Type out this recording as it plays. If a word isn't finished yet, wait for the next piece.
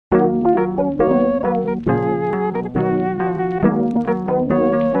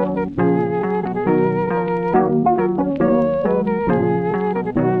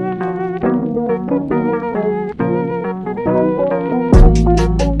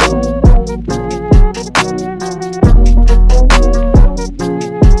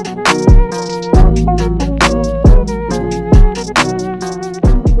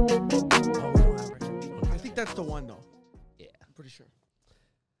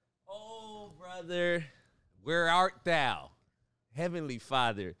Oh, brother, where art thou? Heavenly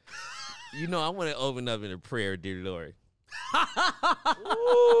Father, you know, I want to open up in a prayer, dear Lord.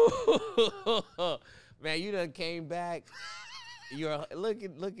 Ooh, man, you done came back. You're look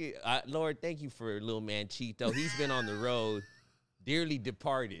at Lord, thank you for little man Chito. He's been on the road, dearly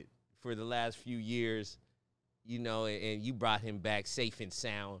departed for the last few years, you know, and you brought him back safe and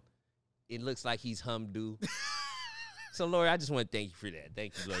sound. It looks like he's HumDo. So, Lord, I just want to thank you for that.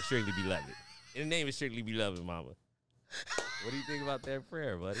 Thank you, Lord. Strictly Beloved. In the name of Strictly Beloved, Mama. What do you think about that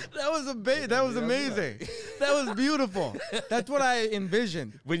prayer, buddy? That was amazing. That was amazing. That was beautiful. That's what I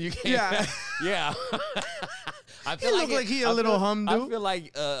envisioned. When you came yeah. I feel like he a little HumDo. I feel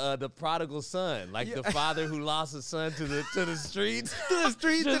like the prodigal son, like the father who lost his son to the streets. To the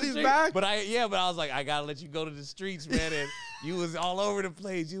streets and he's back. But I was like, I gotta let you go to the streets, man. And you was all over the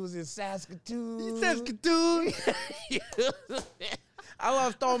place. You was in Saskatoon. I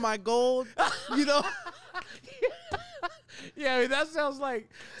lost all my gold. You know. Yeah, I mean, that sounds like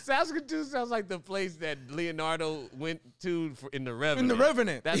Saskatoon sounds like the place that Leonardo went to in The Revenant. In The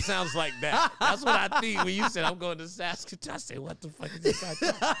Revenant. That sounds like that. That's what I think when you said I'm going to Saskatoon. I say, what the fuck is this guy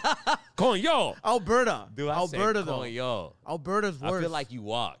talking? Conyo. Alberta. Dude, Alberta, though. Conyo. Alberta's worse. I feel like you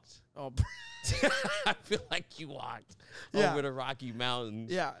walked. Oh. I feel like you walked over the Rocky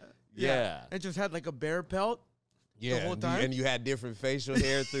Mountains. Yeah. It just had like a bear pelt the whole time. And you had different facial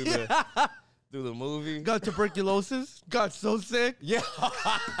hair through the... Through the movie. Got tuberculosis. Got so sick. Yeah.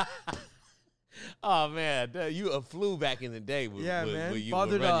 Oh, man. You flew back in the day. Man.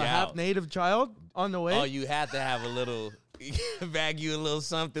 Fathered a half-native child on the way. Oh, you had to have a little, bag you a little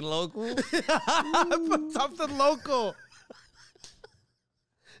something local? Something local.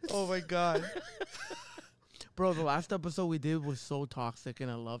 Oh, my God. Bro, the last episode we did was so toxic,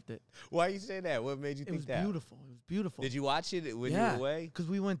 and I loved it. Why you say that? What made you think that? It was beautiful. It was beautiful. Did you watch it when you were away? Because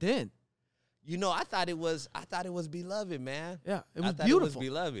we went in. You know, I thought it was Beloved, man. Yeah, it was beautiful. It was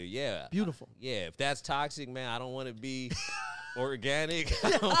Beloved, yeah. Beautiful. Yeah, if that's toxic, man, I don't want to be organic.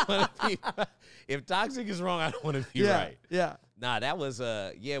 I don't want to be. If toxic is wrong, I don't want to be right. Yeah. Nah, that was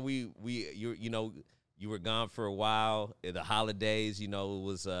you know, you were gone for a while. The holidays, you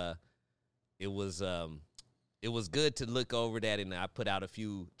know, it was good to look over that, and I put out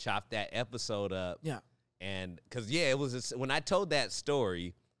chopped that episode up. Yeah. And because it was when I told that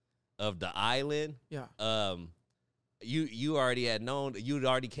story of the island, you already had known, you'd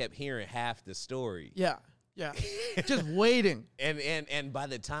already kept hearing half the story. Yeah, just waiting. And by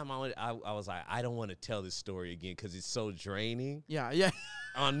the time I was like, I don't want to tell this story again because it's so draining. Yeah.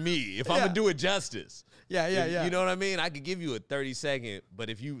 On me, if I'm gonna do it justice. Yeah. You know what I mean? I could give you a 30-second, but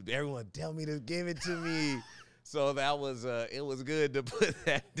if everyone tell me to give it to me. So that was it was good to put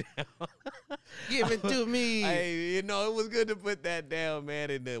that down. Give it to me. It was good to put that down, man.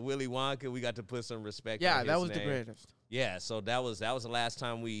 And Willy Wonka, we got to put some respect. Yeah, on that his was name. the greatest. Yeah, so that was the last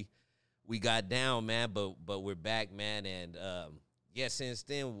time we got down, man. But we're back, man. And since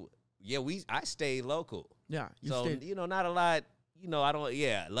then, I stayed local. Yeah, stayed. You know, not a lot. You know, I don't.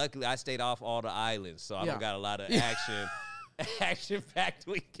 Yeah, luckily I stayed off all the islands, so I don't got a lot of action. Action-packed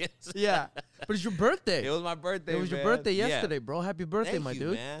weekends. Yeah, but it's your birthday. It was my birthday. It was your birthday yesterday, bro. Happy birthday, my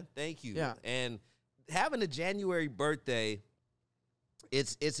dude. Man. Thank you. Yeah, and having a January birthday,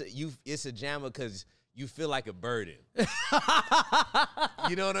 it's a jammer because you feel like a burden.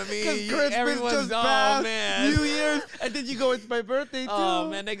 You know what I mean? Everyone's just passed, man. New Year's, and then you go, it's my birthday too.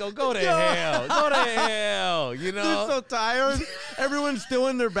 Oh man, they go to hell. Go to hell. You know, they're so tired. Everyone's still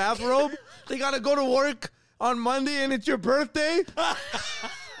in their bathrobe. They gotta go to work on Monday, and it's your birthday?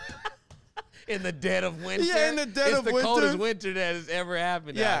 In the dead of winter? Yeah, in the dead of winter. It's the coldest winter that has ever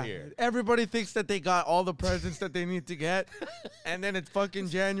happened out here. Everybody thinks that they got all the presents that they need to get, and then it's fucking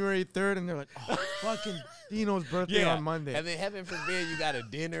January 3rd, and they're like, oh, fucking Dino's birthday on Monday. And then heaven forbid you got a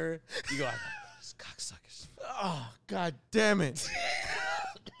dinner. You go, these cocksuckers. Oh, God damn it.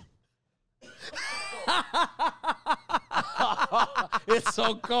 It's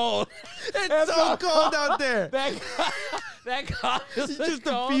so cold. It's so cold out there. That cough is just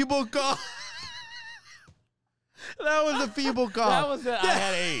a feeble cough. That was a feeble cough. I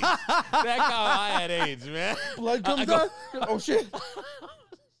had AIDS. That cough, I had AIDS, man. Blood comes out. Oh shit.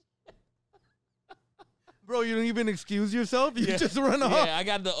 Bro, you don't even excuse yourself. You just run off. Yeah,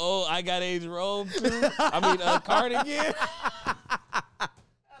 I got AIDS robe too. Cardigan.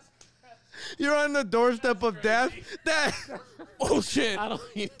 You're on the doorstep of death. Oh shit! I don't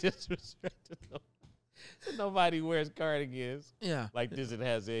mean disrespect to nobody. Nobody wears cardigans. Yeah, like this. It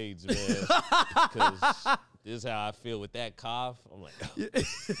has AIDS, man. Because this is how I feel with that cough. I'm like,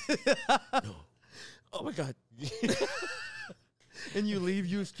 no. Oh my God. and you leave,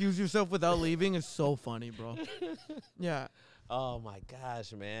 you excuse yourself without leaving. It's so funny, bro. Yeah. Oh my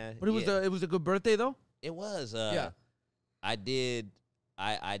gosh, man. But it was a good birthday though. It was. Yeah. I did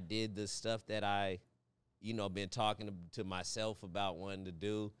the stuff that I, been talking to myself about wanting to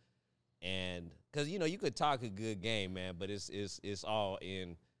do, and because you could talk a good game, man, but it's all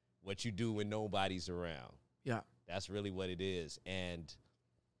in what you do when nobody's around. Yeah. That's really what it is, and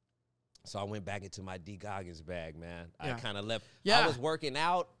so I went back into my D Goggins bag, man. Yeah. I kind of left. Yeah. I was working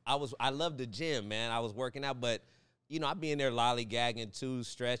out. I loved the gym, man. I was working out, but I'd be in there lollygagging too,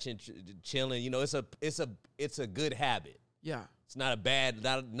 stretching, chilling. It's a good habit. Yeah. It's not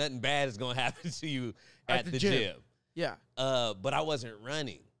nothing bad is gonna happen to you at the gym. Yeah. But I wasn't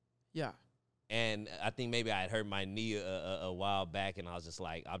running. Yeah. And I think maybe I had hurt my knee a while back, and I was just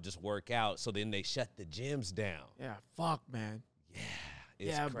like, I'll just work out. So then they shut the gyms down. Yeah. Fuck, man. Yeah.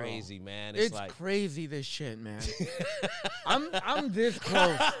 It's crazy, bro. man. It's like crazy, this shit, man. I'm this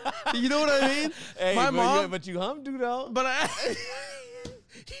close. You know what I mean? Hey, my mom. But you HumDo though. But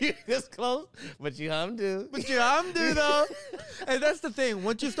You're this close, but you HumDo. But you HumDo though. And that's the thing.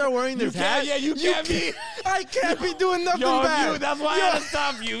 Once you start wearing this hat, you can't be. I can't be doing nothing bad. That's why I had to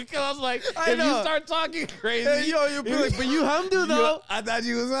stop you, because I was like, if you start talking crazy, hey, you'll be like, but you HumDo though. I thought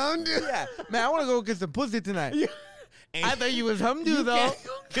you was HumDo. Yeah, man, I want to go get some pussy tonight. I thought you was HumDo though. Can't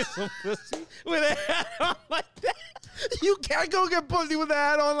go get some pussy with a hat on like that. You can't go get pussy with a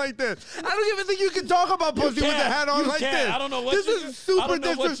hat on like this. I don't even think you can talk about pussy with a hat on like this. I don't know what this is super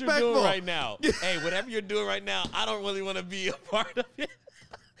disrespectful. What you're doing right now. Hey, whatever you're doing right now, I don't really want to be a part of it.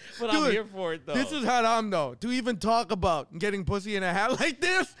 But dude, I'm here for it though. This is haram though. To even talk about getting pussy in a hat like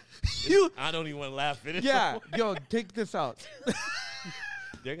this, I don't even want to laugh at it. Yeah, yo, take this out.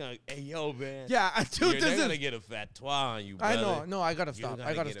 They're gonna, hey yo, man. Yeah, dude, they're gonna get a fat twat on you, brother. I know, no, I gotta stop.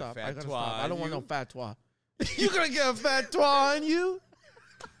 I gotta stop. I don't want no fat twat. You're gonna get a fat twat on you?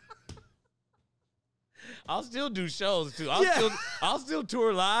 I'll still do shows too. I'll still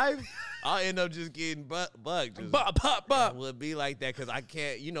tour live. I'll end up just getting bugged. Will be like that because I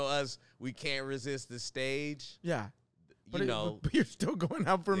can't. We can't resist the stage. Yeah. But you're still going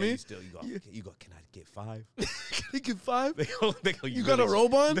out for me. You go. Can I get 5? Can I get 5? They go. You got a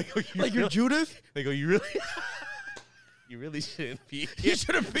robe on? Like you're Judas? They go. You really? You really shouldn't be here. You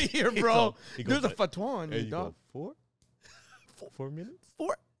shouldn't be here, bro. There's a fatwa on you, dog. 4? 4 minutes?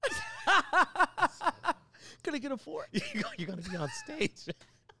 4? Can I get a 4? You're gonna be on stage.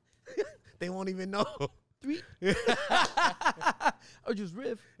 They won't even know. 3? Or just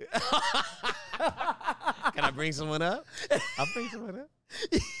riff. Can I bring someone up? I'll bring someone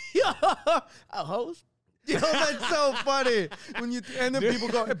up. I'll host. Yo, that's so funny. And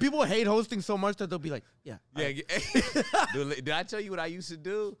then people hate hosting so much that they'll be like, yeah. Did I tell you what I used to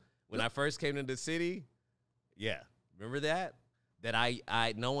do when I first came to the city? Yeah. Remember that? That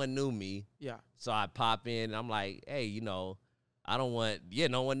I no one knew me. Yeah. So I pop in and I'm like, hey, I don't want,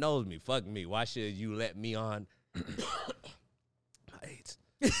 no one knows me. Fuck me. Why should you let me on? My AIDS.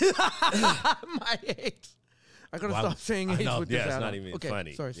 My AIDS. I gotta stop saying AIDS with this. Yeah, it's not even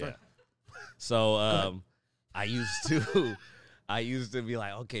funny. Sorry. So I used to be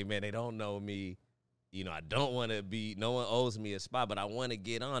like, okay, man, they don't know me. I don't want to be, no one owes me a spot, but I want to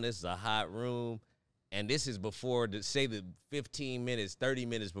get on. This is a hot room. And this is before, say the 15 minutes, 30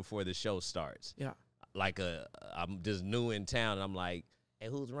 minutes before the show starts. Yeah. Like I'm just new in town, and I'm like, hey,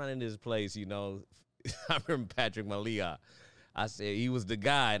 who's running this place, I remember Patrick Malia. I said, he was the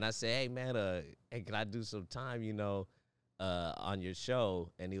guy, and I said, hey, man, hey, can I do some time, on your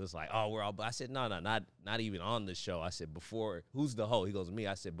show? And he was like, oh, we're all, I said, no, not even on the show. I said, before, who's the host? He goes, me.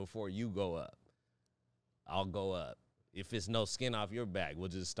 I said, before you go up, I'll go up. If it's no skin off your back, we'll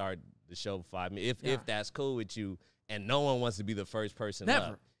just start the show 5 minutes. If that's cool with you, and no one wants to be the first person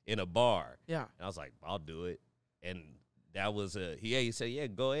up in a bar. Yeah. And I was like, I'll do it. And that was he said, yeah,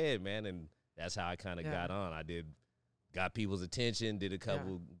 go ahead, man. And that's how I kind of got on. Got people's attention, did a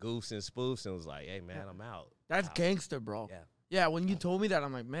couple goofs and spoofs, and was like, hey, man, I'm out. That's gangster, bro. Yeah. Yeah, when you told me that,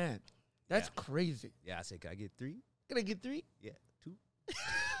 I'm like, man, that's crazy. Yeah, I said, can I get 3? Can I get 3? Yeah, 2.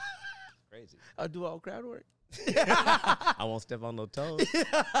 Crazy. I'll do all crowd work. I won't step on no toes.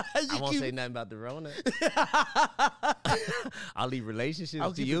 I won't say nothing about the Rona. I'll leave relationships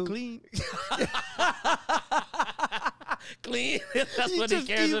I'll to keep you. It clean. Clean. That's what he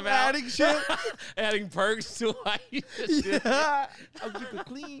cares about. Adding shit. Adding perks to why you just do. I'll keep it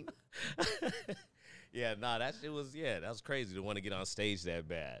clean. Yeah, that shit was that was crazy to want to get on stage that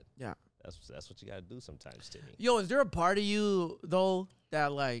bad. Yeah. That's what you gotta do sometimes, Timmy. Yo, is there a part of you though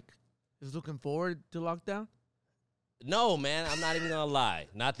that like is looking forward to lockdown? No, man, I'm not even gonna lie.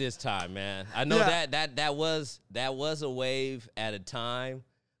 Not this time, man. I know that was a wave at a time,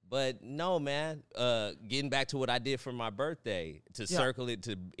 but no, man. Getting back to what I did for my birthday, to circle it,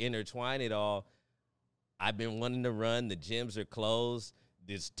 to intertwine it all. I've been wanting to run. The gyms are closed.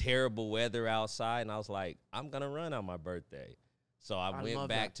 This terrible weather outside, and I was like, I'm gonna run on my birthday. So I went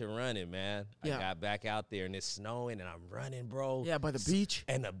back to running, man. I got back out there, and it's snowing, and I'm running, bro. Yeah, by the beach.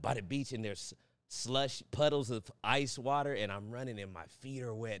 And by the beach, and there's slush, puddles of ice water, and I'm running, and my feet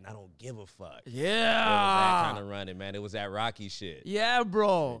are wet, and I don't give a fuck. Yeah. It was that kind of running, man. It was that Rocky shit. Yeah,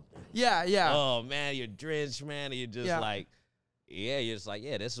 bro. Yeah. Oh, man, you're drenched, man, and you're just like, you're just like,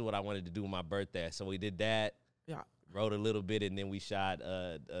 this is what I wanted to do on my birthday. So we did that. Yeah. Wrote a little bit, and then we shot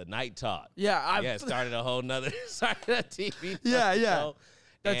a night talk. Yeah. Started a whole nother TV. Yeah. Show.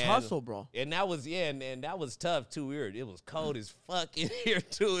 That's hustle, bro. And that was, and that was tough, too. It was cold as fuck in here,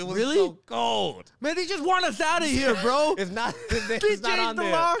 too. It was really? so cold. Man, they just want us out of here, bro. It's not on the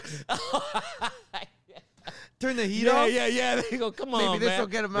there. locks. Turn the heat off? Yeah. They go, come on, man. Maybe this will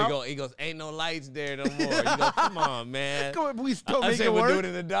get him out. He goes, ain't no lights there no more. You go, come on, man. Come on, we still I make said, it work. we'll do it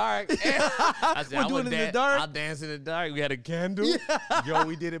in the dark. I said, we're doing it in the dark. I'll dance in the dark. We had a candle. Yeah. Yo,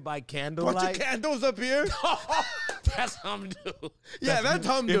 we did it by candlelight. Bunch of candles up here. That's HumDo. Yeah, that's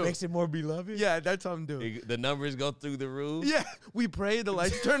HumDo. It makes it more beloved. Yeah, that's HumDo. The numbers go through the roof. Yeah, we pray, the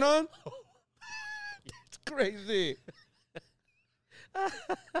lights turn on. It's crazy.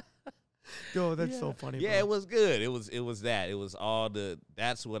 Yo, that's so funny. Yeah, bro. it was good. It was that. It was all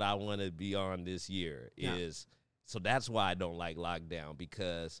that's what I want to be on this year so that's why I don't like lockdown,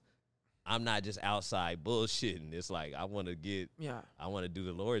 because I'm not just outside bullshitting. It's like I want to do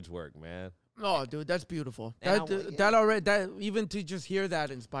the Lord's work, man. Oh, dude, that's beautiful. And That even to just hear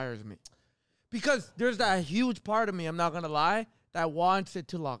that inspires me. Because there's that huge part of me, I'm not going to lie, that wants it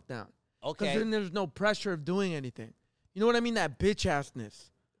to lock down. Okay. Because then there's no pressure of doing anything. You know what I mean? That bitch-assness.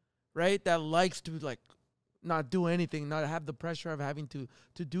 Right? That likes to, like, not do anything, not have the pressure of having to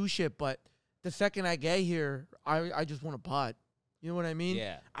do shit. But the second I get here, I just want to pod. You know what I mean?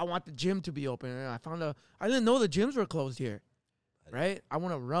 Yeah. I want the gym to be open. And I didn't know the gyms were closed here. Right? I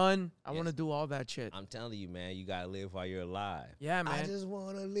want to run. I want to do all that shit. I'm telling you, man, you got to live while you're alive. Yeah, man. I just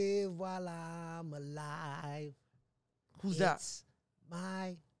want to live while I'm alive. Who's that? It's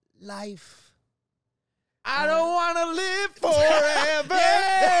my life. I don't want to live forever.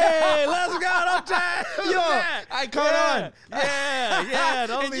 Yeah, let's go. Don't try. Yo, I caught on. Yeah.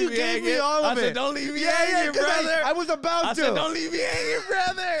 Don't and leave you me gave hanging. me all of I it. said, don't leave me hanging, brother. I was about to. I said, don't leave me hanging,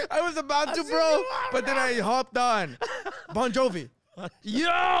 brother. I was about to, bro. But then I hopped on. Bon Jovi.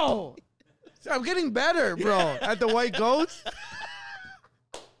 Yo. I'm getting better, bro. At the White Goats.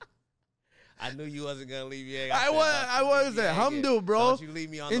 I knew you wasn't gonna leave me hanging. I was at HumDo, bro. Don't you leave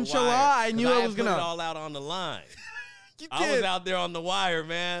me on Inshallah, the wire. I knew I was put gonna it all out on the line. You I was did. out there on the wire,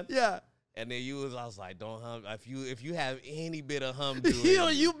 man. Yeah. And then I was like, don't hum. If you have any bit of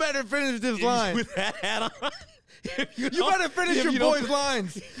HumDo, You better finish this line. with that hat on. You better finish your boys'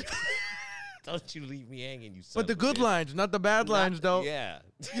 lines. Don't you leave me hanging, you son But the of a good bitch. lines, not the bad lines, though. Yeah.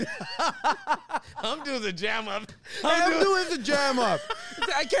 HumDo's a jam up. HumDo is a jam up.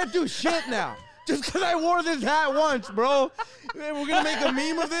 I can't do shit now. Just because I wore this hat once, bro. We're going to make a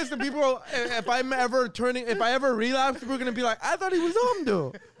meme of this, and people are, if I ever relapse, we're going to be like, I thought he was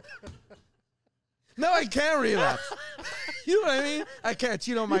HumDo. Now I can't relapse. You know what I mean? I can't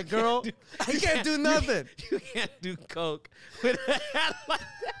cheat on my girl. I can't do nothing. You can't do coke with a hat like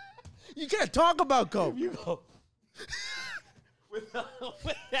that. You can't talk about coke. You go with that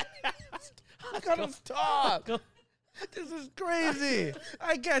hat. I gotta stop. This is crazy.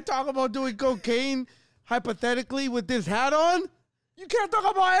 I can't talk about doing cocaine hypothetically with this hat on. You can't talk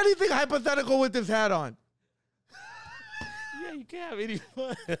about anything hypothetical with this hat on. Yeah, you can't have any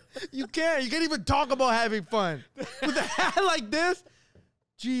fun. You can't. You can't even talk about having fun. With a hat like this?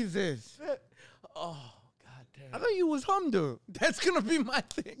 Jesus. Oh, God damn. I thought you was HumDo. That's going to be my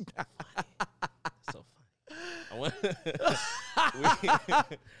thing. So funny.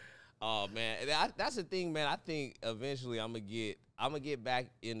 Oh man, that's the thing, man. I think eventually I'm gonna get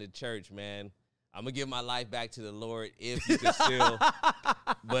back into church, man. I'm gonna give my life back to the Lord if you can still.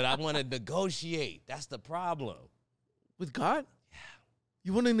 But I want to negotiate. That's the problem. With God? Yeah.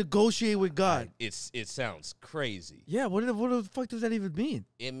 You want to negotiate with God? It sounds crazy. Yeah. What the fuck does that even mean?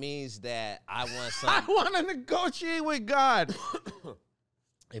 It means that I want something. I want to negotiate with God.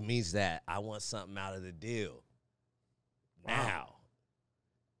 It means that I want something out of the deal. Wow. Now.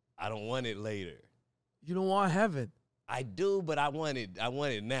 I don't want it later. You don't want heaven. I do, but I want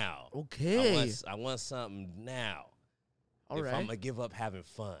it now. Okay. I want something now. All right. I'm gonna give up having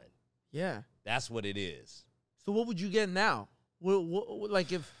fun. Yeah. That's what it is. So what would you get now?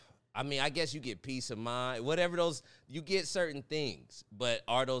 Like if... I mean, I guess you get peace of mind. Whatever those, you get certain things. But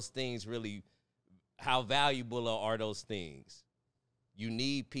are those things really, how valuable are those things? You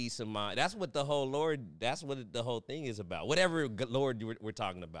need peace of mind. That's what the whole thing is about. Whatever Lord we're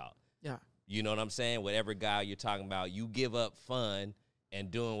talking about. Yeah. You know what I'm saying? Whatever God you're talking about, you give up fun and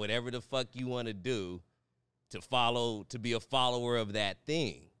doing whatever the fuck you want to do to be a follower of that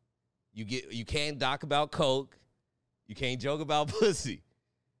thing. You can't talk about coke. You can't joke about pussy.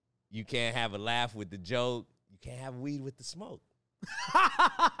 You can't have a laugh with the joke. You can't have weed with the smoke.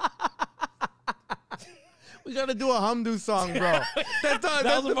 We got to do a HumDo song, bro. That's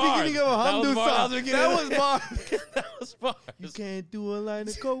the beginning of a HumDo song. That was bars. You can't do a line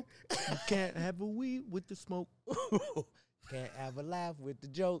of coke. You can't have a weed with the smoke. Can't have a laugh with the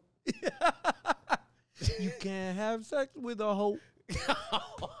joke. You can't have sex with a hoe.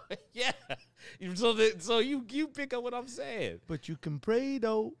 Yeah. So you pick up what I'm saying. But you can pray,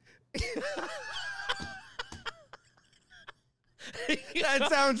 though. That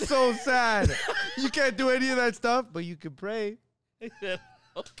sounds so sad. You can't do any of that stuff, but you can pray.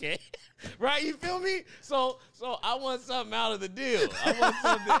 Okay. Right, you feel me? So I want something out of the deal. I want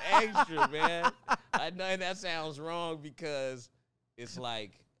something extra, man. I know, and that sounds wrong because it's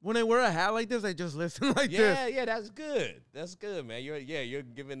like when I wear a hat like this, I just listen like this. Yeah, that's good. That's good, man. You're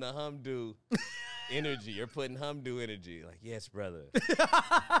giving the HumDo energy. You're putting HumDo energy. Like, yes, brother.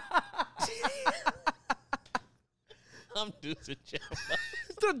 HumDo's a jam up.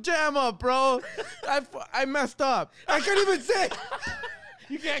 It's a jam up, bro. I messed up. I can't even say.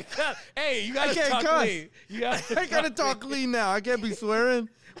 You can't cut. Hey, you gotta talk clean. I gotta talk clean now. I can't be swearing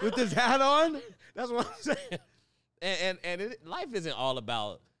with this hat on. That's what I'm saying. And life isn't all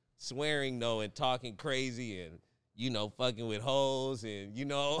about swearing though and talking crazy and fucking with hoes and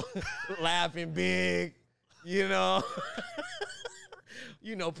laughing big,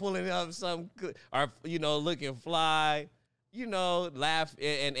 pulling up some good or looking fly, laugh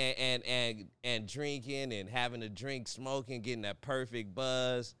and drinking and having a drink, smoking, getting that perfect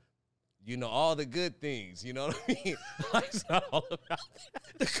buzz. All the good things. You know what I mean? Life's not all about that.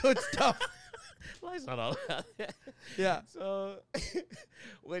 The good stuff. Life's not all about that. Yeah. So,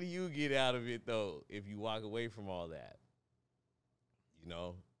 what do you get out of it though if you walk away from all that?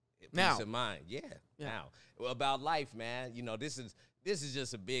 Now. Peace of mind. Yeah. Now, about life, man. This is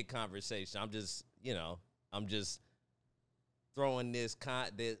just a big conversation. I'm just throwing this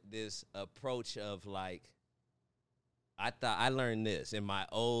approach of like, I learned this in my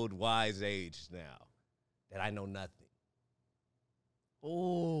old wise age now that I know nothing.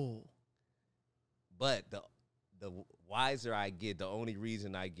 Oh. But the wiser I get, the only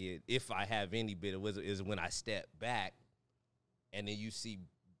reason I get, if I have any bit of wisdom, is when I step back and then you see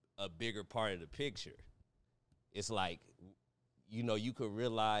a bigger part of the picture. It's like, you could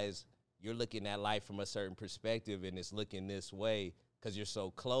realize you're looking at life from a certain perspective and it's looking this way because you're so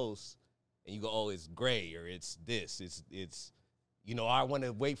close and you go, oh, it's gray or it's this. It's I want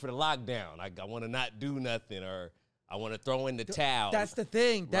to wait for the lockdown. I want to not do nothing or I want to throw in the towel. That's the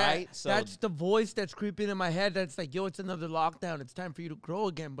thing. Right? That's the voice that's creeping in my head that's like, yo, it's another lockdown. It's time for you to grow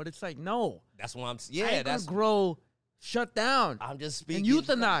again. But it's like, no. That's what I'm I ain't gonna grow, shut down. I'm just speaking. And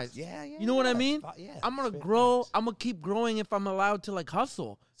euthanized. Yeah. You know what I mean? Yeah. I'm going to grow. I'm going to keep growing if I'm allowed to, like,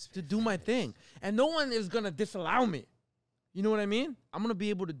 hustle, to do my thing. And no one is going to disallow me. You know what I mean? I'm going to be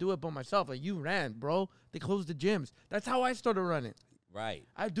able to do it by myself. Like, you ran, bro. They closed the gyms. That's how I started running. Right.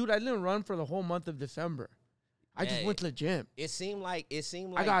 I didn't run for the whole month of December. I just went to the gym. It seemed like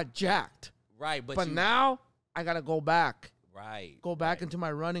I got jacked. Right, but now I got to go back. Right. Go back into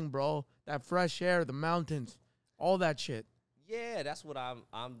my running, bro. That fresh air, the mountains, all that shit. Yeah, that's what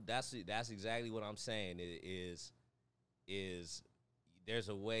that's exactly what I'm saying. Is there's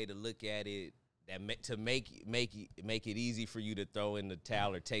a way to look at it that to make it easy for you to throw in the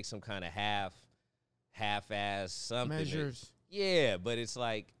towel or take some kind of half-ass something. Measures. Yeah, but it's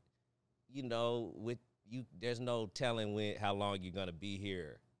like, with you, there's no telling how long you're gonna be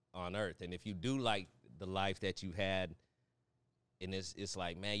here on Earth, and if you do like the life that you had. And it's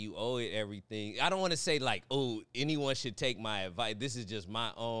like, man, you owe it everything. I don't want to say like, oh, anyone should take my advice. This is just my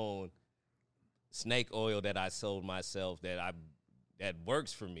own snake oil that I sold myself that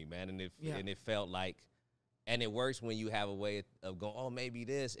works for me, man. And it felt like, and it works when you have a way of going, oh, maybe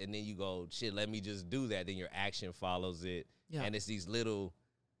this, and then you go, shit, let me just do that. Then your action follows it, and it's these little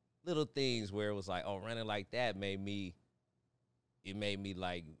things where it was like, oh, running like that made me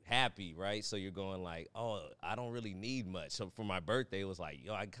like happy, right? So you're going like, oh, I don't really need much. So for my birthday, it was like,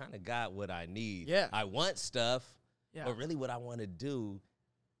 yo, I kind of got what I need. Yeah. I want stuff, but really what I want to do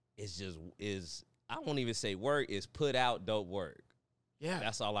is I won't even say work, is put out dope work. Yeah.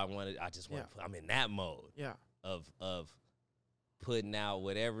 That's all I wanted. I just want to I'm in that mode. Yeah. Of putting out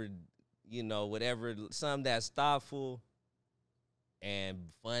whatever, whatever, something that's thoughtful and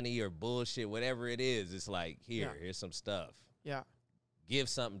funny or bullshit, whatever it is. It's like, here's some stuff. Yeah. Give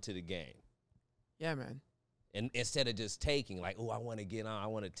something to the game. Yeah, man. And instead of just taking, like, oh, I want to get on, I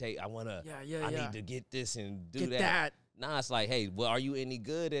want to take, I need to get this and do that. Nah, it's like, hey, well, are you any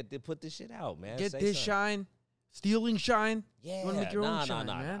good at put this shit out, man? Get this shine, stealing shine. Yeah, you want to make your own shine,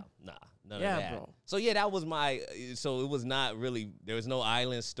 man? Nah, none of that. Bro. So yeah, that was so it was not really, there was no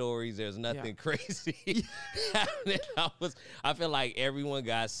island stories. There's nothing crazy. I feel like everyone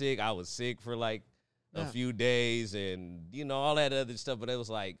got sick. I was sick for like a few days and, all that other stuff. But it was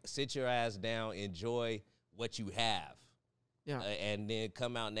like, sit your ass down, enjoy what you have. Yeah. And then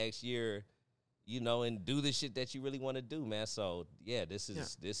come out next year, and do the shit that you really want to do, man. So yeah, this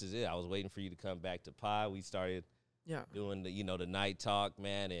is it. I was waiting for you to come back to Pi. We started doing the, the night talk,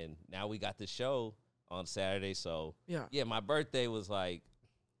 man. And now we got the show on Saturday. So yeah, my birthday was like,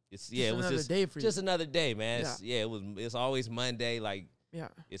 it was just day for you. Just another day, man. It's always Monday. Like,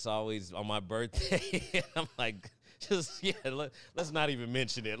 it's always on my birthday. I'm like, let's not even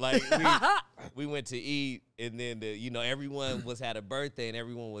mention it. Like we went to eat, and then everyone had a birthday, and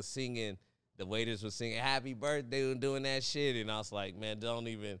everyone was singing. The waiters were singing "Happy Birthday" and doing that shit, and I was like, man, don't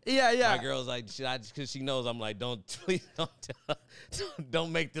even. Yeah. My girl's like, because she knows I'm like, please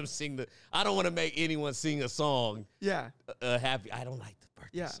don't make them sing I don't want to make anyone sing a song. Yeah. Happy. I don't like the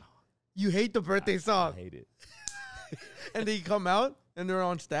birthday song. You hate the birthday song. I hate it. And they come out. And they're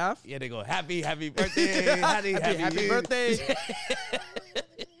on staff? Yeah, they go, happy birthday, happy birthday.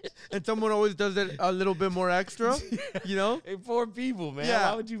 And someone always does it a little bit more extra, Hey, poor people, man. Yeah.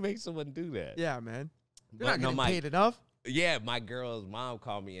 Why would you make someone do that? Yeah, man. You're not getting paid enough. Yeah, my girl's mom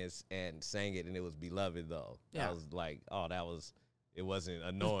called me and sang it, and it was Beloved, though. Yeah. I was like, it wasn't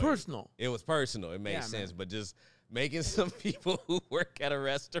annoying. It was personal. It was personal. It made sense, man. But just making some people who work at a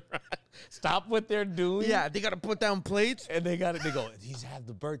restaurant stop what they're doing. Yeah, they got to put down plates. And they go, he's have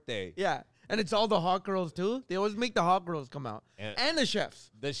the birthday. Yeah. And it's all the hot girls, too. They always make the hot girls come out. And the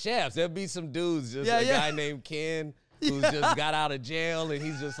chefs. The chefs. There'll be some dudes, a guy named Ken who's just got out of jail, and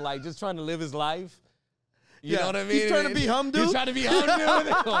he's just like, just trying to live his life. You know what I mean? He's trying to be HumDo. He's trying to be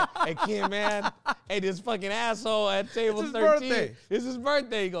HumDo. Hey, Ken, man. Hey, this fucking asshole at table 13. Birthday. It's his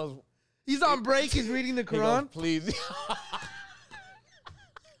birthday. He goes, he's on break. He's reading the Quran. Goes, please.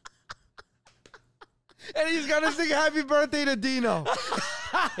 And he's going to sing happy birthday to Dino.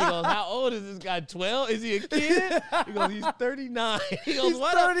 He goes, how old is this guy? 12? Is he a kid? He goes, he's 39. He goes, he's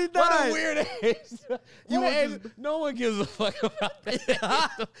 39. What a weird age. No one gives a fuck about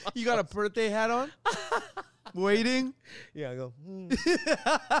that. You got a birthday hat on? Waiting? Yeah, I go,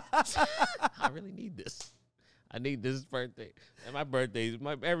 I really need this. I need this birthday. And every day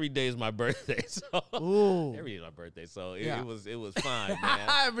is my birthday. So every day is my birthday. So it was fine, man.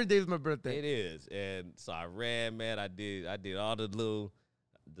 Every day is my birthday. It is. And so I ran, man. I did all the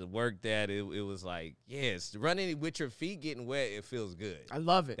work that it was like, yes, running with your feet getting wet, it feels good. I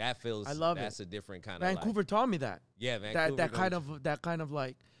love it. That's a different kind of life. Vancouver taught me that. Yeah, Vancouver. That kind of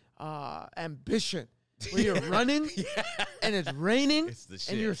like ambition. Where you're running and it's raining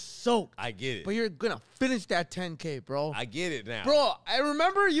and you're soaked. I get it. But you're going to finish that 10K, bro. I get it now. Bro, I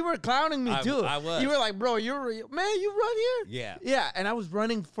remember you were clowning me too. I was. You were like, bro, you run here? Yeah. Yeah, and I was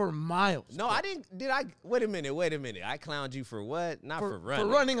running for miles. No, bro. I didn't. Wait a minute. I clowned you for what? Not for running.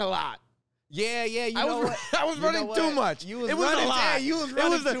 For running a lot. Yeah, I was running too much. It was a lot. Yeah, you was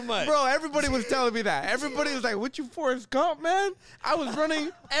running too much. Bro, everybody was telling me that. Everybody was like, what you Forrest Gump, man? I was running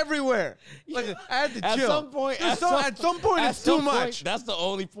everywhere. Like, I had to chill. At some point, it's too much. That's the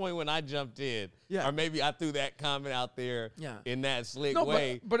only point when I jumped in. Yeah. Or maybe I threw that comment out there in that slick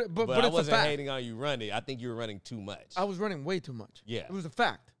way. But I wasn't hating on you running. I think you were running too much. I was running way too much. Yeah. It was a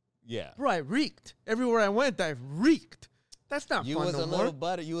fact. Yeah. Bro, I reeked. Everywhere I went, I reeked. That's not you fun was no a more. little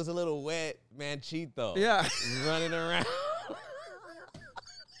butter. You was a little wet, man. Cheat though. Yeah, running around.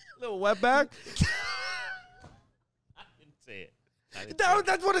 Little wetback. I didn't say it.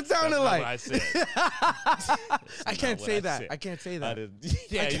 That's what it sounded like. What I said. I can't say that. I can't say that.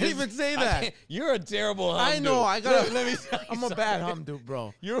 Yeah, I can't even say that. You're a terrible HumDo. I know. I gotta. Let me. I'm a bad HumDo,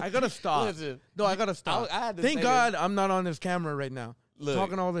 bro. I gotta stop. Listen, no, I gotta stop. Thank God I'm not on this camera right now. Look,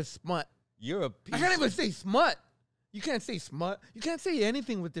 talking all this smut. You're a piece. I can't even say smut. You can't say smut. You can't say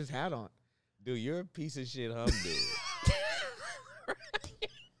anything with this hat on. Dude, you're a piece of shit HumDo.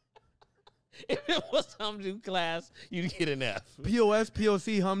 If it was HumDo class, you'd get an F. POS,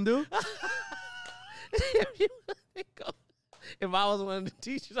 POC, HumDo? If I was one of the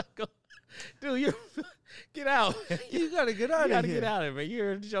teachers, I'd go, Dude, you're get out. You gotta get out You of gotta here. get out of it, man.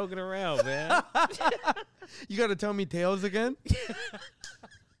 You're joking around, man. You gotta tell me tales again,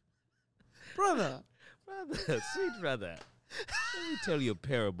 brother. Brother, sweet brother. Let me tell you a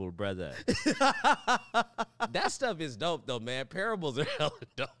parable, brother. That stuff is dope, though, man. Parables are hella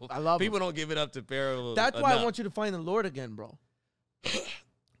dope. I love People don't give it up to parables. That's why I enough. want you to find the Lord again, bro.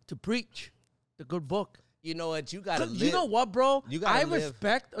 To preach the good book. You know what? You gotta live. You know what, bro? You gotta I live.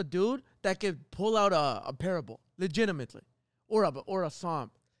 respect a dude that can pull out a parable legitimately, or a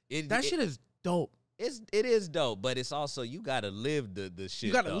psalm. That shit is dope. It is dope, but it's also you gotta live the shit.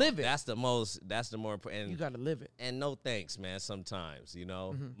 You gotta though. live it. That's the more important. You gotta live it. And no thanks, man. Sometimes, you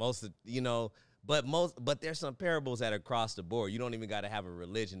know, Mm-hmm. but there's some parables that are across the board. You don't even got to have a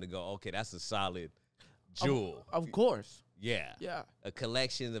religion to go, okay, that's a solid jewel. Of course. Yeah. Yeah. A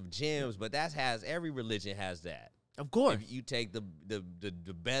collection of gems, but every religion has that. Of course. If you take the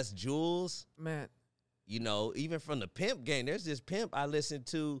best jewels, Man. you know, even from the pimp game, there's this pimp I listened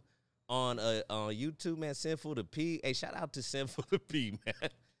to on YouTube, man, Sinful to P. Hey, shout out to Sinful to P, man.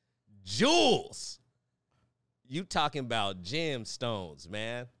 Jewels. You talking about gemstones,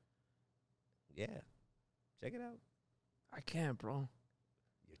 man. Yeah. Check it out. I can't, bro.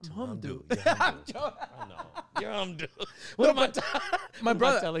 You're I'm HumDo. HumDo. You're HumDo. I know. You're HumDo. What am I My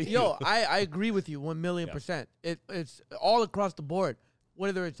brother, telling you? yo, I agree with you 1,000,000%. It's all across the board.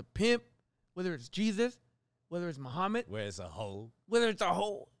 Whether it's a pimp, whether it's Jesus, whether it's Muhammad, Where it's a hoe. whether it's a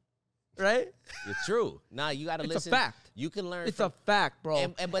hoe, right? It's true. Nah, you got to It's listen. a fact. You can learn It's from. a fact, bro.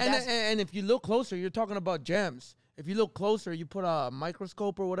 But that's- and if you look closer, you're talking about gems. If you look closer, you put a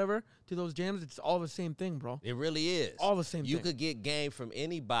microscope or whatever to those gems, it's all the same thing, bro. It really is. All the same You thing. could get game from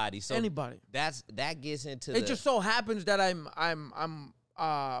anybody. So Anybody. that gets into It just so happens that I'm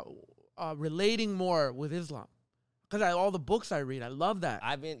relating more with Islam because all the books I read, I love that.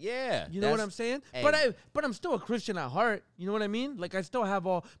 You know what I'm saying? Hey. But I'm still a Christian at heart. You know what I mean? Like I still have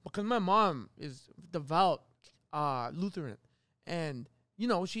because my mom is devout Lutheran, and you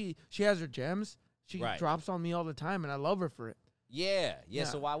know she has her gems. She Right. drops on me all the time, and I love her for it. Yeah.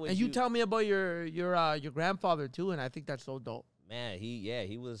 So why would and you tell me about your grandfather too, and I think that's so dope. Man, he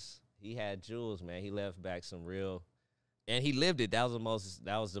had jewels, man. He left back some real, and he lived it. That was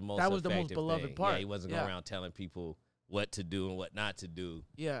the most effective beloved thing. part. Yeah, he wasn't going around telling people what to do and what not to do,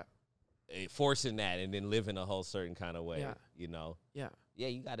 Yeah, forcing that and then living a whole certain kind of way. Yeah. You know. yeah, Yeah,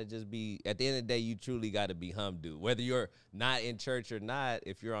 you got to just be, at the end of the day, you truly got to be HumDo. Whether you're not in church or not,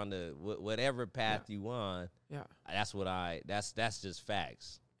 if you're on the whatever path you on, yeah, that's just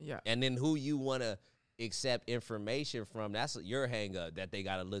facts. yeah. And then who you want to accept information from, that's your hang up, that they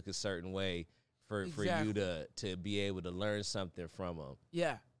got to look a certain way for you to be able to learn something from them.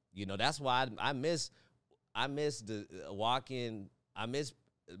 Yeah. You know, that's why I miss the walking. I miss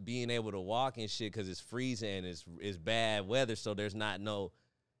being able to walk and shit because it's freezing and it's bad weather, so there's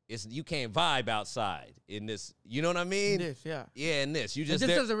you can't vibe outside in this. You know what I mean? In this. You just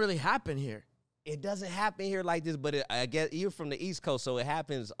this doesn't really happen here. It doesn't happen here like this, but I guess you're from the East Coast, so it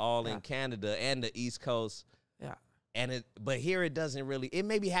happens all in Canada and the East Coast. Yeah. But here it doesn't really. It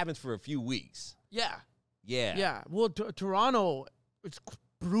maybe happens for a few weeks. Yeah. Yeah. Yeah. Well, Toronto, it's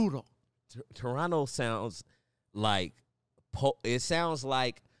brutal. Toronto sounds like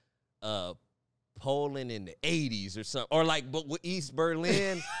Poland in the 80s or something, or like but with East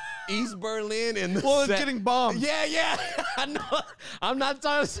Berlin. East Berlin and it's getting bombed. Yeah. I know. I'm not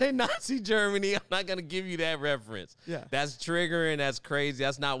trying to say Nazi Germany. I'm not gonna give you that reference. Yeah. That's triggering. That's crazy.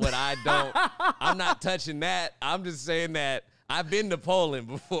 That's not what I don't. I'm not touching that. I'm just saying that I've been to Poland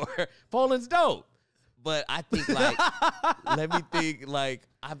before. Poland's dope. But I think let me think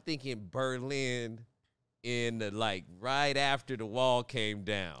I'm thinking Berlin in the right after the wall came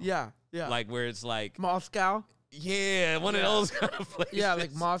down. Yeah. Like where it's like Moscow. Yeah, one of those kind of places. Yeah,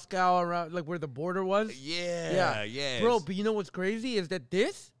 like Moscow around like where the border was. Yeah. Bro, but you know what's crazy is that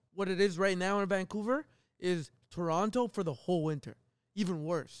what it is right now in Vancouver is Toronto for the whole winter. Even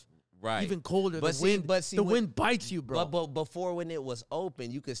worse. Right. Even colder. But the wind bites you, bro. But before when it was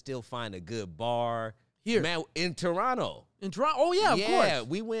open, you could still find a good bar. Here. Man, in Toronto. Oh, yeah, of course. Yeah,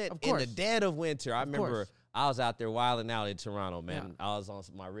 we went in the dead of winter. I remember I was out there wilding out in Toronto, man. Yeah. I was on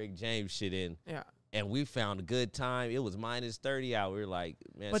my Rick James shit Yeah. And we found a good time. It was -30 out. We were like,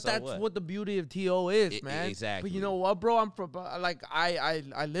 man, but so that's what the beauty of TO is, man. Exactly. But you know what, bro? I'm from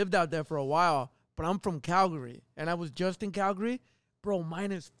I lived out there for a while, but I'm from Calgary, and I was just in Calgary, bro.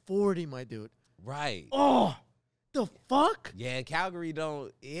 -40, my dude. Right. Oh, the fuck? Yeah, Calgary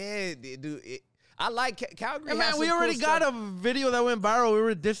don't. Yeah, dude. I like Calgary. Hey, man, we already got a video that went viral. We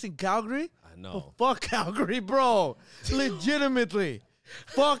were dissing Calgary. I know. Well, fuck Calgary, bro. Legitimately.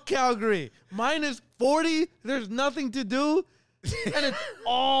 Fuck Calgary. -40. There's nothing to do. And it's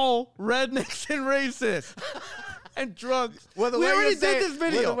all rednecks and racist. And drugs. Well, the we way already you're saying- did this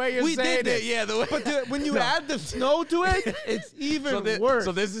video. well, the way you're we saying did this. it, yeah, the way- But when you add the snow to it, it's even worse.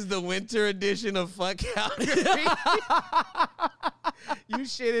 So this is the winter edition of Fuck Calgary. You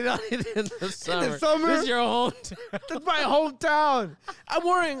shitted on it in the summer. In the summer? This is your hometown. That's my hometown. I'm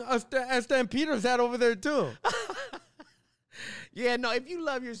wearing a Stampeders hat over there, too. Yeah, no, if you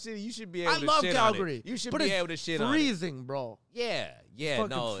love your city, you should be able I to love shit Calgary. on it. You should but be it's able to shit on it. freezing, bro. Yeah, Fucking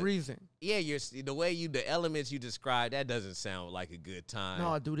no. freezing. Yeah, the way the elements you described, that doesn't sound like a good time.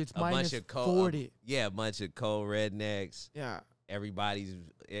 No, dude, it's a bunch of cold, -40. Yeah, a bunch of cold rednecks. Yeah. Everybody's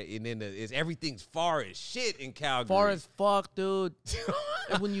and then everything's far as shit in Calgary. Far as fuck, dude.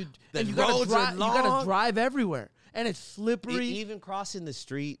 And when you The you roads are you gotta long. drive everywhere, and it's slippery. Even crossing the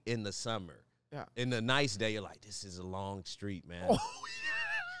street in the summer. Yeah. In the nice day, you're like, this is a long street, man.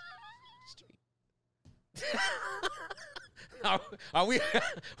 Oh, Are we?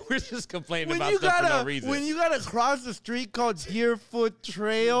 We're just complaining when about you stuff for gotta no reason. when you gotta cross the street called Deerfoot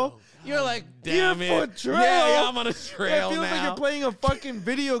Trail, you're like Damn Deerfoot it. Trail. Yeah, I'm on a trail It feels now. like you're playing a fucking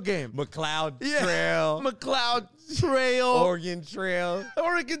video game. McLeod Yeah. Trail, McLeod Trail, Oregon Trail.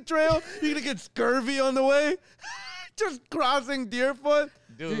 Oregon Trail. You're gonna get scurvy on the way. Just crossing Deerfoot.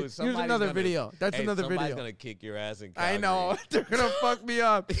 Dude, Here's somebody's another gonna- video. That's hey, another somebody's video. gonna kick your ass in Calgary. I know. They're gonna fuck me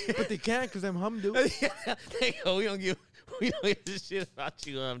up. But they can't because I'm HumDo. Hey, yo, we don't give this shit about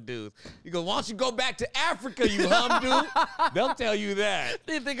you dudes. You go, why don't you go back to Africa, you dude? They'll tell you that.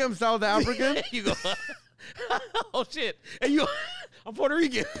 They think I'm South African. You go, oh shit. Hey, I'm Puerto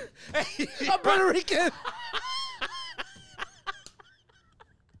Rican. Hey, I'm Puerto Rican.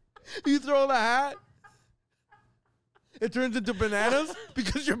 You throw the hat, it turns into bananas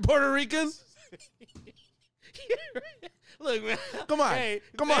because you're Puerto Rican. Look, man. Come on. Hey,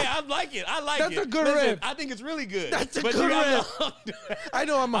 Come on. Hey, I like it. I like That's it. a good Listen, riff. I think it's really good. That's a but good you gotta riff. know- I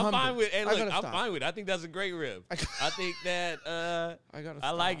know I'm a I'm HumDo. fine with. Hey, I look, gotta I'm stop. fine with it. I think that's a great riff. I think that I gotta. I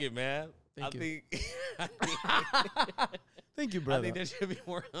like it, man. Thank you. I think Thank you, I brother. think there should be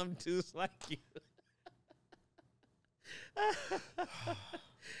more dudes like you.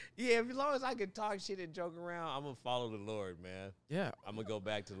 Yeah, as long as I can talk shit and joke around, I'm gonna follow the Lord, man. Yeah, I'm gonna go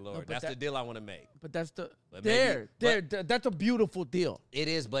back to the Lord. but That's the that- deal I want to make. but that's the But there. maybe- That's a beautiful deal. It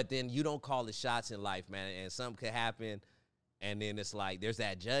is, but then you don't call the shots in life, man. And something could happen, and then it's like there's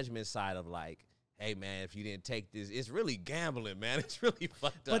that judgment side of like, hey, man, if you didn't take this, it's really gambling, man. It's really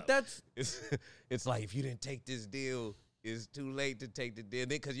fucked up. But that's it's like if you didn't take this deal, it's too late to take the deal.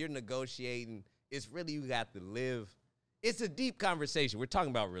 Because you're negotiating. It's really you got to live. It's a deep conversation. We're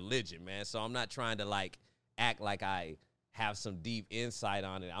talking about religion, man. So I'm not trying to like act like I have some deep insight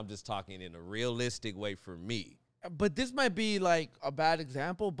on it. I'm just talking in a realistic way for me. But this might be like a bad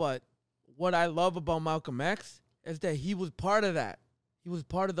example, but what I love about Malcolm X is that he was part of that. He was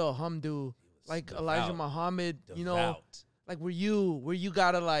part of the HumDo, like devout. Elijah Muhammad, you know, Devout. like where you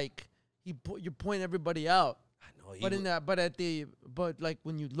gotta like you point everybody out. I know. But in that, but like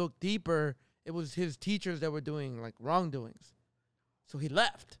when you look deeper, it was his teachers that were doing like wrongdoings. So he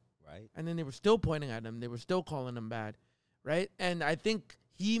left. Right. And then they were still pointing at him. They were still calling him bad. Right. And I think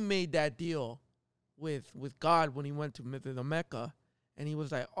he made that deal with God when he went to the Mecca. And he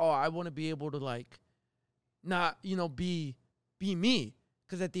was like, oh, I want to be able to like not, be me.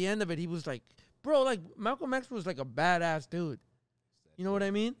 Because at the end of it, he was like, bro, like Malcolm X was like a badass dude. You know what I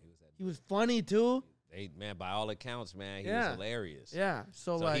mean? He was funny too. Man, by all accounts, man, he Yeah. was hilarious. Yeah.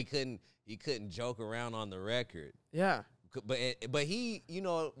 So like, he couldn't joke around on the record. yeah. But he,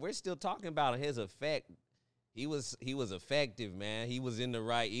 we're still talking about his effect. He was effective, man. He was in the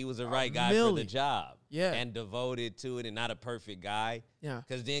right. He was the right guy for the job. Yeah. And devoted to it, and not a perfect guy. Yeah.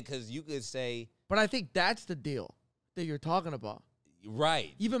 Because you could say, But I think that's the deal that you're talking about.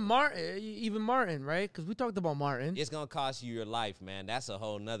 right, Even Martin, right? Because we talked about Martin. it's gonna cost you your life, man. That's a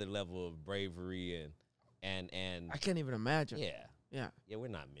whole nother level of bravery and I can't even imagine. yeah, Yeah. we're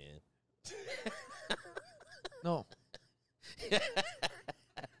not men. No.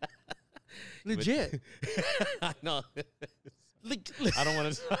 Legit. I know. Like, I don't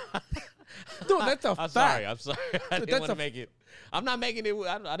want to. no, that's a I'm fact. sorry. I'm sorry. I didn't That's want to make it. I'm not making it.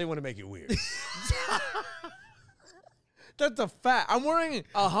 I didn't want to make it weird. That's a fact. I'm wearing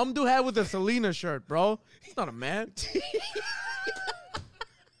a HumDo hat with a Selena shirt, bro. He's not a man.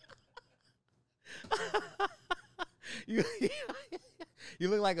 you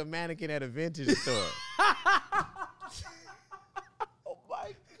look like a mannequin at a vintage store. Oh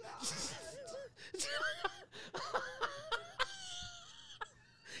my god.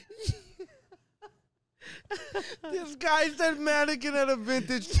 This guy said mannequin at a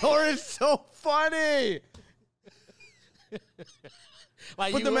vintage store is so funny.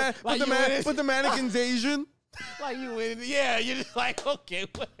 Like But the mannequin's Asian. Like you win, yeah. You're just like, okay,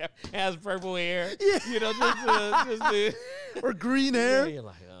 whatever. Has purple hair, Yeah. you know, Or green yeah, hair. you're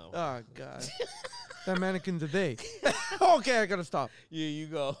like, oh, Oh, God. That mannequin's a day. Okay, I gotta stop. yeah. You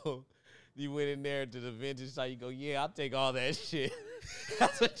go, you went in there to the vintage side. You go, yeah, I'll take all that shit.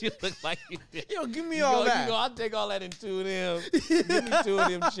 That's what you look like. You did. Yo, give me You all go, that. You go, I'll take all that in 2 of them. Give me 2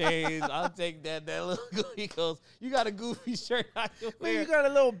 of them chains. I'll take that little. He goes, you got a goofy shirt I can Man, wear. you got a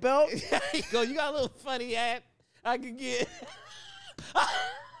little belt. He goes, you got a little funny hat I can get.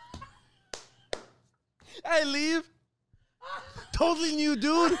 I leave. Totally new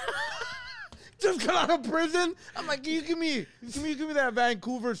dude. Just got out of prison. I'm like, can you give me that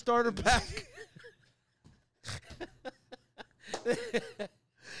Vancouver starter pack?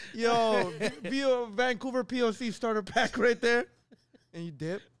 Yo, Vancouver POC starter pack right there. And you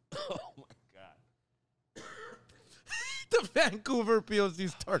dip. Oh my god. The Vancouver POC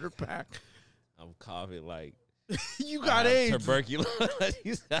starter pack. I'm coughing like You got AIDS.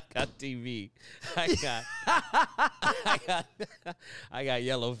 Tuberculosis. I got TB. I got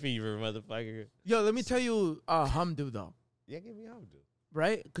yellow fever, motherfucker. Yo, let me tell you HumDo though. Yeah, give me HumDo.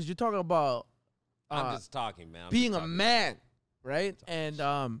 Right? Because you're talking about I'm just talking, man. being a man, right?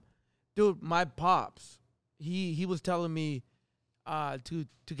 And dude, my pops, he was telling me to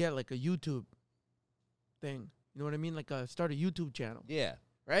get like a YouTube thing. You know what I mean? Like start a YouTube channel. Yeah.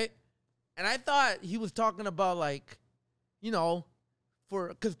 Right? And I thought he was talking about like, you know,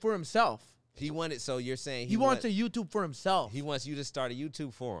 for himself. He wanted, so you're saying He wants a YouTube for himself. He wants you to start a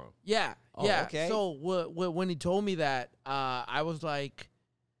YouTube for him. Yeah. Oh, yeah. okay. So when he told me that, I was like,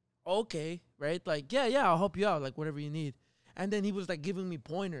 okay, right? Like, yeah, I'll help you out, like whatever you need. And then he was like giving me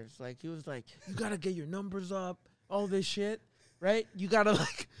pointers. Like he was like, you gotta get your numbers up, all this shit, right? You gotta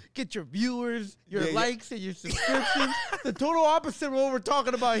like get your viewers, your likes, and your subscriptions. The total opposite of what we're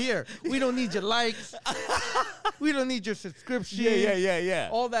talking about here. We don't need your likes. We don't need your subscription. Yeah.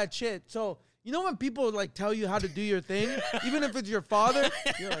 All that shit. So you know when people like tell you how to do your thing, even if it's your father,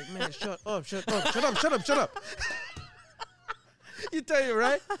 you're like, man, shut up. You tell you,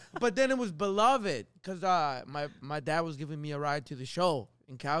 right? But then it was beloved because my dad was giving me a ride to the show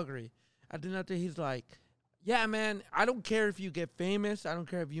in Calgary. And then after he's like, yeah, man, I don't care if you get famous. I don't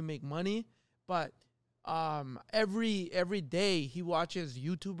care if you make money. But every day he watches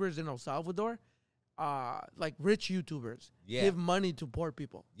YouTubers in El Salvador, like rich YouTubers, give money to poor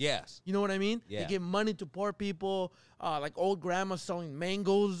people. Yes. You know what I mean? Yeah. They give money to poor people, like old grandma selling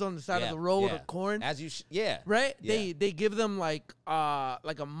mangoes on the side of the road or corn. As you, Right? Yeah. They give them like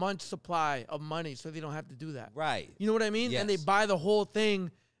a month's supply of money so they don't have to do that. Right. You know what I mean? Yes. And they buy the whole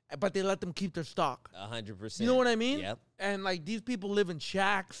thing, but they let them keep their stock. 100%. You know what I mean? Yep. And like these people live in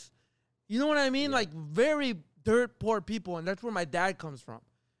shacks. You know what I mean? Like very dirt poor people, and that's where my dad comes from.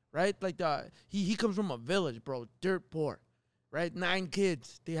 Right? Like he comes from a village, bro, dirt poor. Right? 9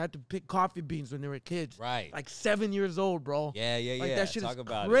 kids. They had to pick coffee beans when they were kids. Right. Like 7 years old, bro. Yeah. Like that shit Talk is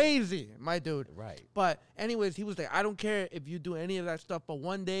about crazy, my dude. Right. But anyways, he was like, I don't care if you do any of that stuff, but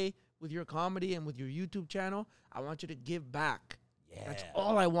one day with your comedy and with your YouTube channel, I want you to give back. Yeah. That's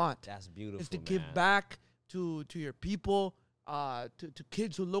all I want. That's beautiful, Is to give back to your people, to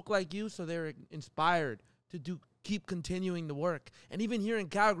kids who look like you, so they're inspired to keep continuing the work. And even here in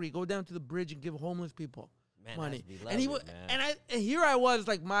Calgary, go down to the bridge and give homeless people money. And here I was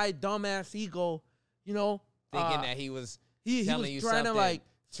like my dumbass ego, you know, thinking that he was he telling was you trying something, to like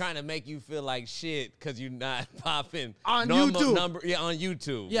trying to make you feel like shit because you're not popping on normal YouTube. On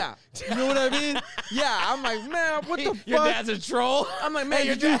YouTube. Yeah, you know what I mean? Yeah, I'm like, man, what the fuck? Your dad's a troll. I'm like, man,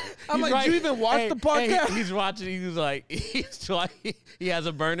 Hey, did you even watch the podcast? He's watching. He was like, he has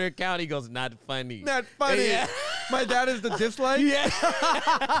a burner account. He goes, not funny. Not funny. Yeah. My dad is the dislike. Yeah.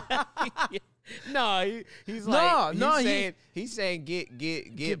 No, he's saying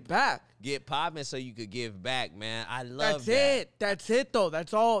get back. Get popping so you could give back, man. I love That's it though.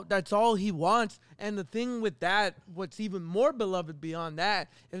 That's all he wants. And the thing with that, what's even more beloved beyond that,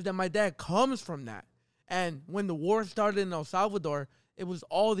 is that my dad comes from that. And when the war started in El Salvador, it was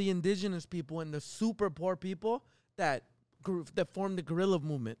all the indigenous people and the super poor people that formed the guerrilla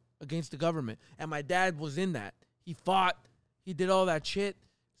movement against the government. And my dad was in that. He fought. He did all that shit.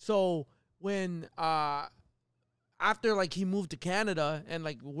 So when after like he moved to Canada and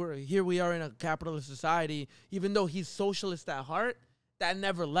like we are in a capitalist society, even though he's socialist at heart, that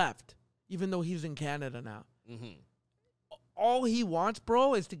never left. Even though he's in Canada now, all he wants,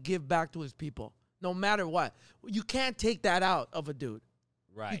 bro, is to give back to his people, no matter what. You can't take that out of a dude.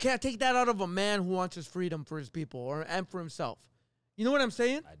 Right. You can't take that out of a man who wants his freedom for his people and for himself. You know what I'm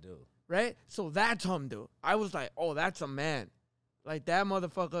saying? I do. Right? So that's HumDo. I was like, oh, that's a man. Like, that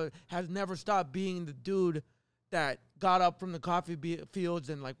motherfucker has never stopped being the dude that got up from the coffee fields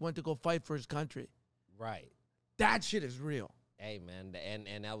and, like, went to go fight for his country. Right. That shit is real. Hey, man,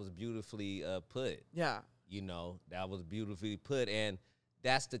 and that was beautifully put. Yeah. You know, that was beautifully put. And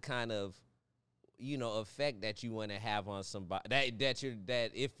that's the kind of, you know, effect that you want to have on somebody.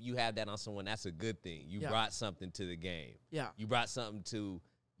 That if you have that on someone, that's a good thing. You brought something to the game. Yeah. You brought something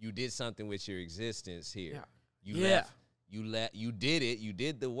you did something with your existence here. Yeah. You did it, you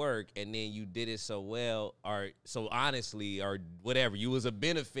did the work, and then you did it so well, or so honestly, or whatever. You was a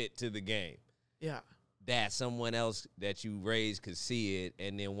benefit to the game. Yeah. That someone else that you raised could see it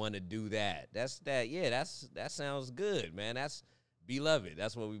and then want to do that. That sounds good, man. That's beloved.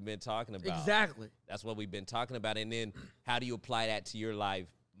 That's what we've been talking about. Exactly. That's what we've been talking about. And then how do you apply that to your life,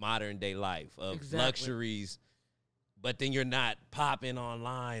 modern day life of luxuries, but then you're not popping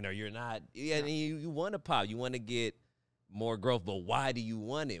online or you're not, you want to pop. You want to get more growth, but why do you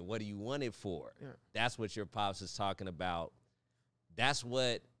want it? What do you want it for? Yeah. That's what your pops is talking about. That's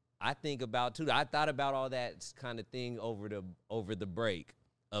what I think about too. I thought about all that kind of thing over the break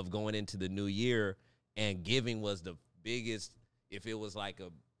of going into the new year, and giving was the biggest. If it was like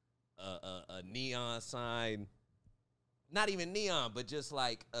a neon sign, not even neon, but just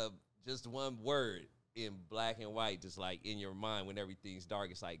like just one word in black and white, just like in your mind when everything's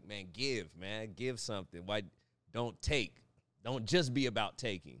dark. It's like, man, give something. Why don't take? Don't just be about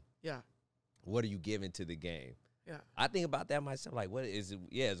taking. Yeah. What are you giving to the game? Yeah. I think about that myself. Like, what is it?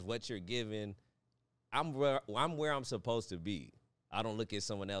 Yeah, it's what you're giving. I'm where I'm supposed to be. I don't look at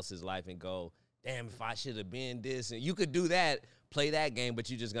someone else's life and go, damn, if I should have been this. And you could do that, play that game, but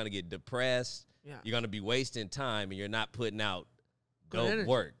you're just going to get depressed. Yeah. You're going to be wasting time, and you're not putting out dope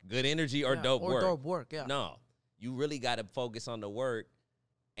work. Good energy or dope work. Or dope work, yeah. No. You really got to focus on the work,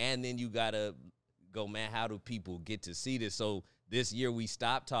 and then you got to go, man, how do people get to see this? So this year we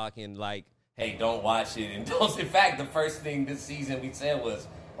stopped talking like, hey, don't watch it. And don't. In fact, the first thing this season we said was,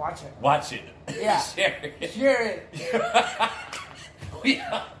 watch it. Watch it. Yeah. Share it. Share it.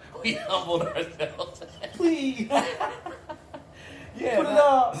 we humbled ourselves. Please. Yeah. Put it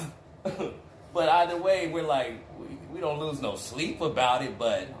up. But either way, we're like, we don't lose no sleep about it.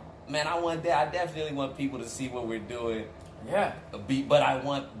 But, man, I definitely want people to see what we're doing. Yeah. But I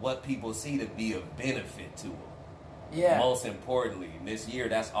want what people see to be of benefit to them. Yeah. Most importantly, this year,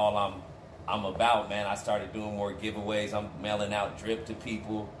 that's all I'm about, man. I started doing more giveaways. I'm mailing out drip to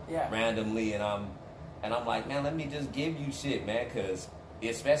people randomly, and I'm like, man, let me just give you shit, man, because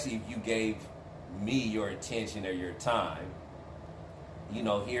especially if you gave me your attention or your time, you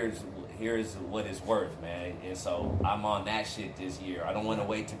know, here's what it's worth, man. And so I'm on that shit this year. I don't want to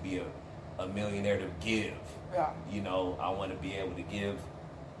wait to be a millionaire to give. Yeah. You know, I want to be able to give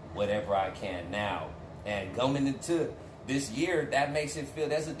whatever I can now. And coming into this year, that makes it feel,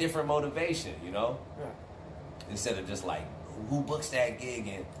 that's a different motivation, you know? Yeah. Instead of just like, who books that gig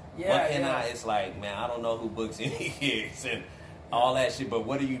and what can I? It's like, man, I don't know who books any gigs and all that shit, but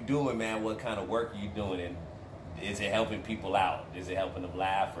what are you doing, man? What kind of work are you doing? And is it helping people out? Is it helping them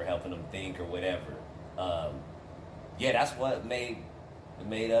laugh or helping them think or whatever? That's what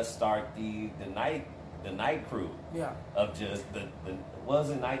made us start the night crew. Yeah. Of just the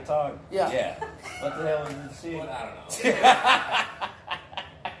was it Night Talk? Yeah. Yeah. What the hell was this shit? I don't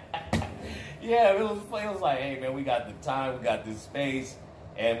know. Yeah, it was like, hey man, we got the time, we got this space,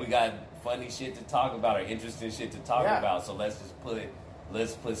 and we got funny shit to talk about or interesting shit to talk about. So let's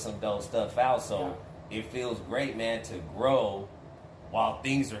put some dope stuff out. So it feels great, man, to grow while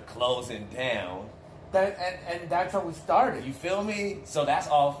things are closing down. And that's how we started. You feel me? So that's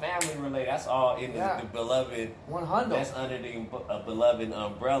all family related. That's all in the beloved 100. That's under the beloved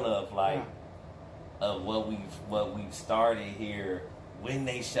umbrella of like of what we've started here when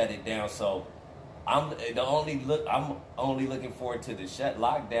they shut it down. So I'm only looking forward to the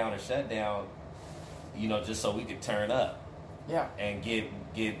lockdown or shutdown, you know, just so we could turn up. Yeah. And get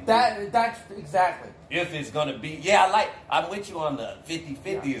that's exactly. If it's gonna be I'm with you on the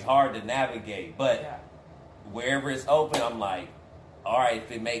 50-50 is hard to navigate, but wherever it's open, I'm like, all right,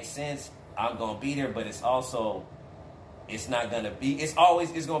 if it makes sense, I'm gonna be there, but it's also it's not gonna be it's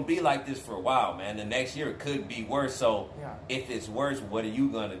gonna be like this for a while, man. The next year it could be worse. So if it's worse, what are you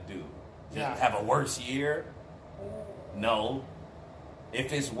gonna do? Just have a worse year? No.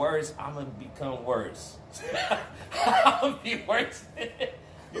 If it's worse, I'm gonna become worse. I'm gonna be worse.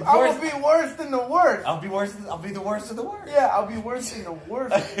 I will be worse than the worst. I'll be the worst of the worst. Yeah, I'll be worse than the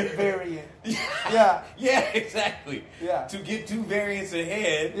worst variant. Yeah. Yeah, exactly. Yeah. To get 2 variants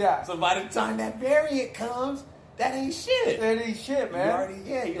ahead. Yeah. So by the time that variant comes, that ain't shit. That ain't shit, man. You already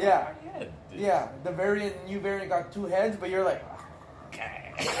already had. Yeah. The new variant got 2 heads, but you're like,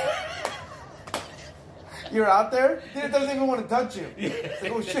 Okay. you're out there, dude, it doesn't even want to touch you. It's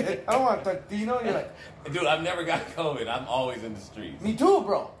like, oh shit, I don't want to touch Dino. You're like, dude, I've never got COVID. I'm always in the streets. me too,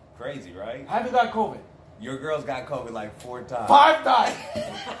 bro. Crazy, right? I haven't got COVID. Your girl's got COVID like 4 times. 5 times.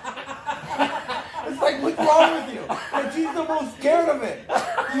 It's like, what's wrong with you? Like, she's the most scared of it.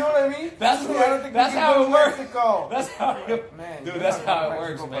 You know what I mean? That's I don't think that's we can how go it to works. Mexico. That's how it, Man, dude. you're That's not how going it to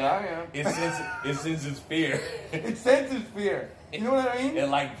works, Mexico, man. but I am. It senses fear. It senses fear. You know what I mean? It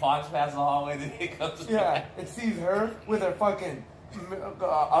like walks past the hallway, then it comes. Yeah, back. it sees her with her fucking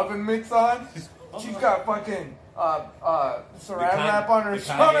oven mitts on. She's got fucking saran wrap on her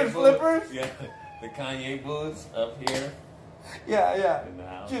slippers. Yeah, the Kanye boots up here. Yeah. In the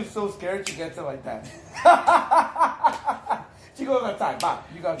house. She was so scared she gets it like that. She goes outside, Bob,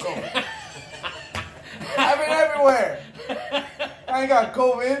 you got COVID. I've been everywhere. I ain't got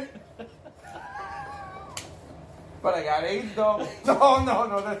COVID. But I got AIDS though.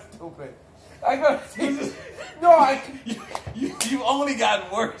 No, that's stupid. I got You only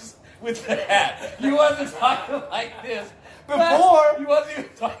got worse with the hat. You wasn't talking like this before. You wasn't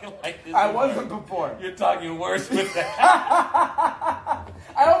even talking like this. I wasn't before. You're talking worse with the hat.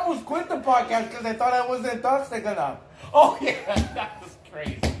 I almost quit the podcast because I thought I wasn't toxic enough. Oh yeah, that was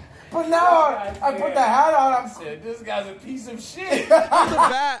crazy. But now I put the hat on. Said, this guy's a piece of shit.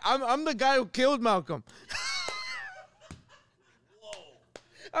 I'm the guy who killed Malcolm.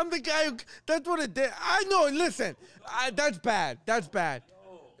 I'm the guy who. That's what it did. I know. Listen, that's bad. That's bad.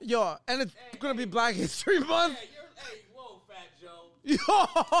 Yo, and it's gonna be Black History Month. Hey, whoa, Fat Joe. Yo,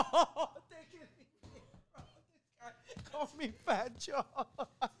 call me Fat Joe.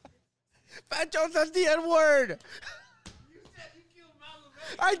 Fat Joe says the N word. You said you killed Malcolm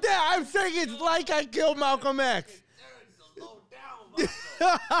X. I did. I'm saying it's like I killed Malcolm X. Aaron's a low down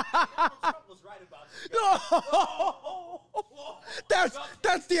Malcolm. Was right about that. No.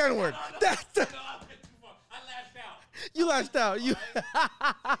 That's the N word. That's the. No, I went too far. I lashed out. You lashed out. You. Your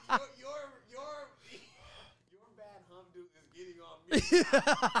bad HumDo is getting on me. It's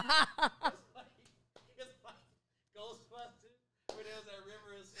like Ghostbusters, where there's that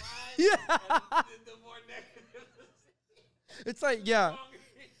river and slide. Yeah. And the more negative. It's like, yeah.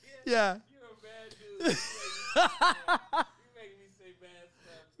 Yeah. You're a bad dude. You make me say bad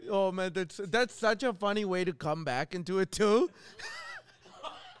stuff. Oh man, that's such a funny way to come back into it too.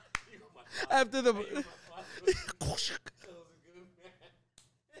 After the.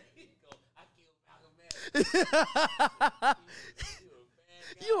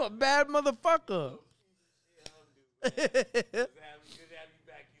 You a bad motherfucker.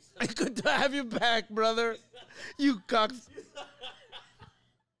 Good to have you back, brother. You cocks.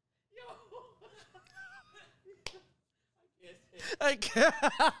 I can't. All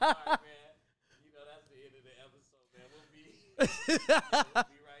right, man. You know, that's the end of the episode, man. We'll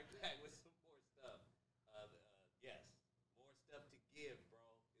be right back with some more stuff. Yes, more stuff to give, bro.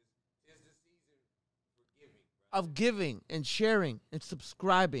 It's the season for giving, bro. Of giving and sharing and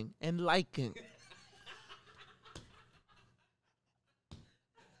subscribing and liking.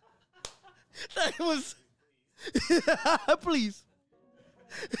 That was. Please.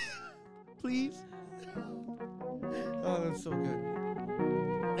 Please. Oh, that's so good.